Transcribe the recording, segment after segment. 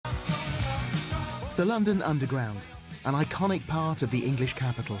The London Underground, an iconic part of the English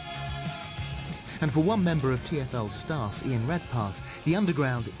capital. And for one member of TfL's staff, Ian Redpath, the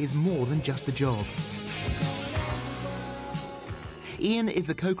Underground is more than just a job. Ian is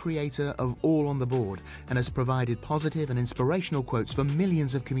the co-creator of All on the Board and has provided positive and inspirational quotes for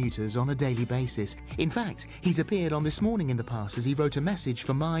millions of commuters on a daily basis. In fact, he's appeared on This Morning in the past as he wrote a message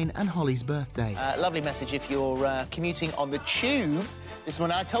for mine and Holly's birthday. Lovely message if you're commuting on the tube. This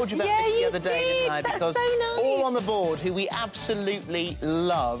one, I told you about this the other day, didn't I? That's because so nice. All on the Board, who we absolutely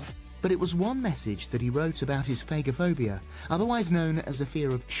love. But it was one message that he wrote about his phagophobia, otherwise known as a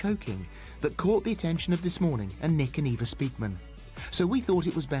fear of choking, that caught the attention of This Morning and Nick and Eva Speakman. So we thought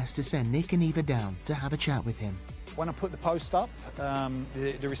it was best to send Nick and Eva down to have a chat with him. When I put the post up,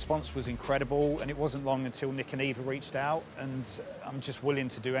 the response was incredible, and it wasn't long until Nick and Eva reached out, and I'm just willing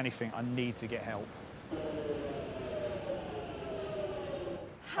to do anything. I need to get help.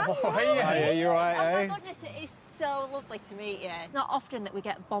 Hello. Oh, hey, you're right, Oh eh? my goodness, it is so lovely to meet you. It's not often that we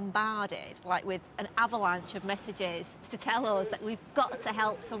get bombarded, like with an avalanche of messages to tell us that we've got to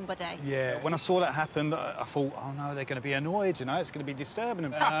help somebody. Yeah, when I saw that happen, I thought, oh no, they're going to be annoyed, you know, it's going to be disturbing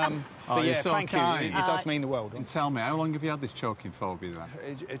them. But you're yeah, so thank kind. you. It does mean the world. And tell me, how long have you had this choking phobia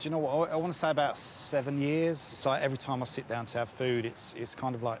then? Do you know what? I want to say about 7 years. So every time I sit down to have food, it's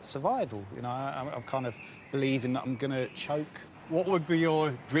kind of like survival. You know, I'm kind of believing that I'm going to choke. What would be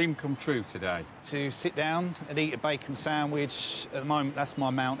your dream come true today? To sit down and eat a bacon sandwich. At the moment, that's my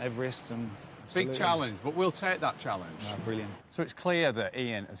Mount Everest. And Big challenge, but we'll take that challenge. No, brilliant. So it's clear that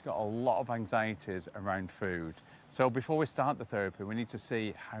Ian has got a lot of anxieties around food. So before we start the therapy, we need to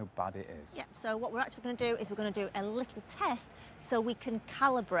see how bad it is. Yeah, so what we're actually going to do is we're going to do a little test so we can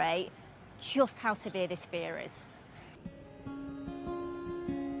calibrate just how severe this fear is.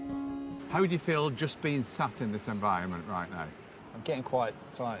 How do you feel just being sat in this environment right now? I'm getting quite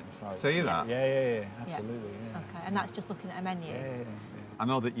tight in the throat. See that? Yeah, absolutely, yeah. Okay, and that's just looking at a menu? Yeah. I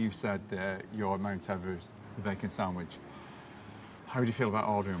know that you said your Mount Everest, the bacon sandwich. How do you feel about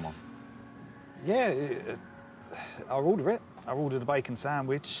ordering one? Yeah, I'll order it. I'll order the bacon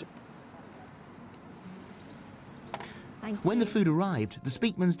sandwich. Thank you. When the food arrived, the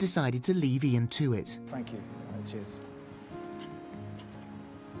Speakmans decided to leave Ian to it. Thank you. Cheers.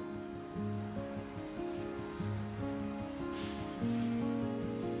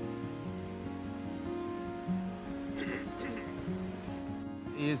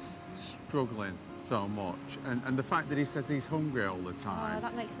 He is struggling so much, and the fact that he says he's hungry all the time. Oh,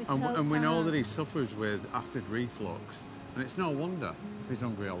 that makes me so And we know sad. that he suffers with acid reflux, and it's no wonder if he's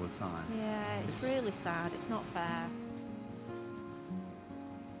hungry all the time. Yeah, it's really sad. It's not fair.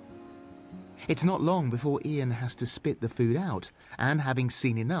 It's not long before Ian has to spit the food out, and having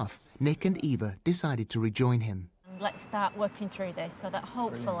seen enough, Nick and Eva decided to rejoin him. Let's start working through this so that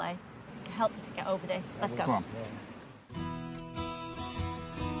hopefully we can help you to get over this. Let's go. Come on.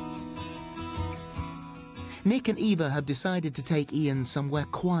 Nick and Eva have decided to take Ian somewhere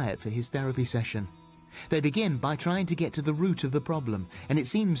quiet for his therapy session. They begin by trying to get to the root of the problem, and it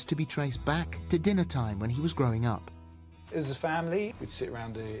seems to be traced back to dinner time when he was growing up. As a family, we'd sit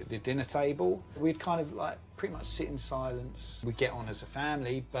around the dinner table. We'd kind of like pretty much sit in silence. We'd get on as a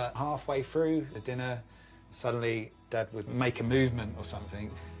family, but halfway through the dinner, suddenly Dad would make a movement or something,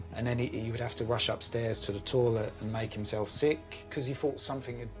 and then he would have to rush upstairs to the toilet and make himself sick because he thought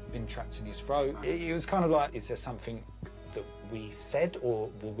something had been trapped in his throat. It was kind of like, is there something that we said, or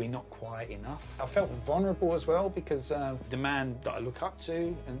were we not quiet enough? I felt vulnerable as well because the man that I look up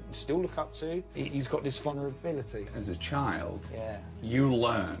to and still look up to, he's got this vulnerability. As a child, Yeah. you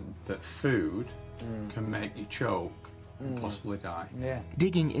learn that food can make you choke and possibly die. Yeah.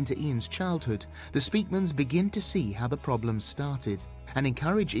 Digging into Ian's childhood, the Speakmans begin to see how the problem started and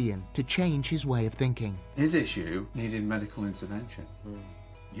encourage Ian to change his way of thinking. His issue needed medical intervention.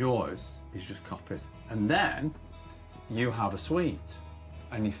 Yours is just copied. And then you have a sweet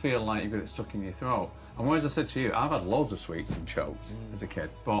and you feel like you've got it stuck in your throat. And whereas I said to you, I've had loads of sweets and chokes as a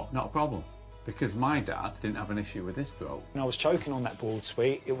kid, but not a problem, because my dad didn't have an issue with his throat. When I was choking on that boiled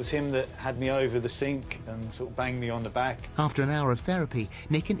sweet, it was him that had me over the sink and sort of banged me on the back. After an hour of therapy,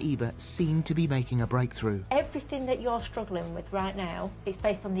 Nick and Eva seem to be making a breakthrough. Everything that you're struggling with right now is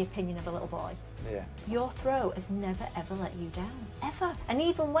based on the opinion of a little boy. Yeah. Your throat has never, ever let you down, ever. And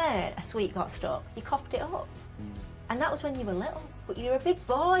even when a sweet got stuck, you coughed it up. And that was when you were little, but you're a big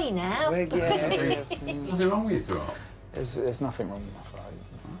boy now. Well, yeah. Nothing wrong with your throat? There's nothing wrong with my throat.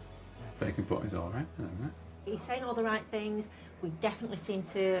 Bacon butter's all right, isn't it? He's saying all the right things. We definitely seem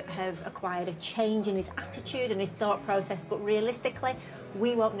to have acquired a change in his attitude and his thought process, but realistically,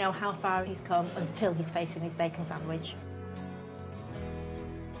 we won't know how far he's come until he's facing his bacon sandwich.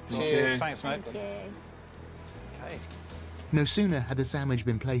 Cheers. Thanks, mate. Thank you. Okay. No sooner had the sandwich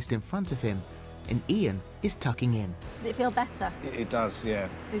been placed in front of him, and Ian is tucking in. Does it feel better? It does, yeah.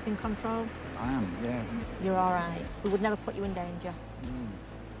 Who's in control? I am, yeah. You're all right. We would never put you in danger.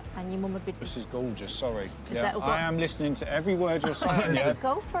 And your mum would be... This is gorgeous, sorry. that what- I am listening to every word you're saying. You should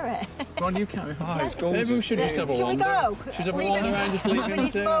go for it. Go on, you carry on. Oh, it's gorgeous. Maybe we should just have a Should we wander. go? Should have a wander around, just leave him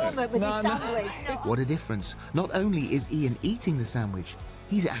his to... moment with his sandwich. No. What a difference. Not only is Ian eating the sandwich,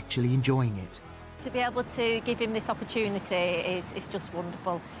 he's actually enjoying it. To be able to give him this opportunity is just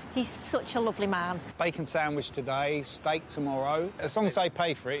wonderful. He's such a lovely man. Bacon sandwich today, steak tomorrow. As long as they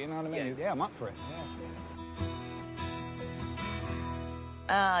pay for it, you know what I mean? Yeah, I'm up for it. Yeah.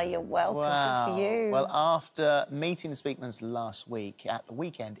 Ah, you're welcome. Wow. Good for you. Well, after meeting the Speakmans last week, at the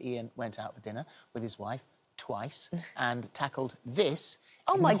weekend, Ian went out for dinner with his wife twice and tackled this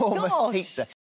Oh, my enormous gosh. pizza.